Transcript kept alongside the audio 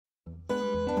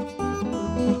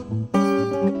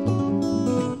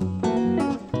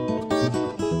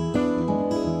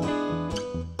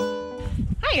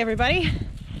everybody.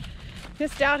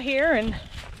 Just out here in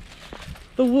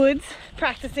the woods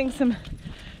practicing some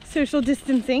social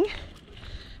distancing.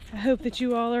 I hope that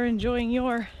you all are enjoying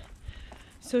your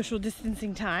social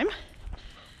distancing time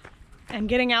and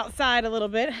getting outside a little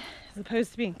bit as opposed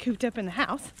to being cooped up in the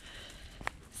house.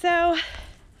 So,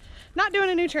 not doing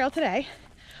a new trail today,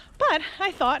 but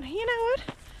I thought, you know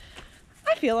what?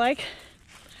 I feel like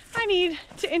I need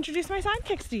to introduce my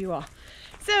sidekicks to you all.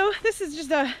 So this is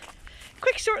just a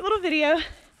quick short little video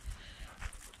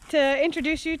to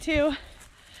introduce you to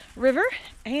River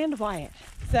and Wyatt.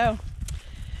 So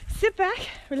sit back,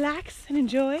 relax, and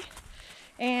enjoy,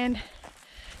 and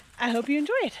I hope you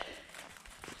enjoy it.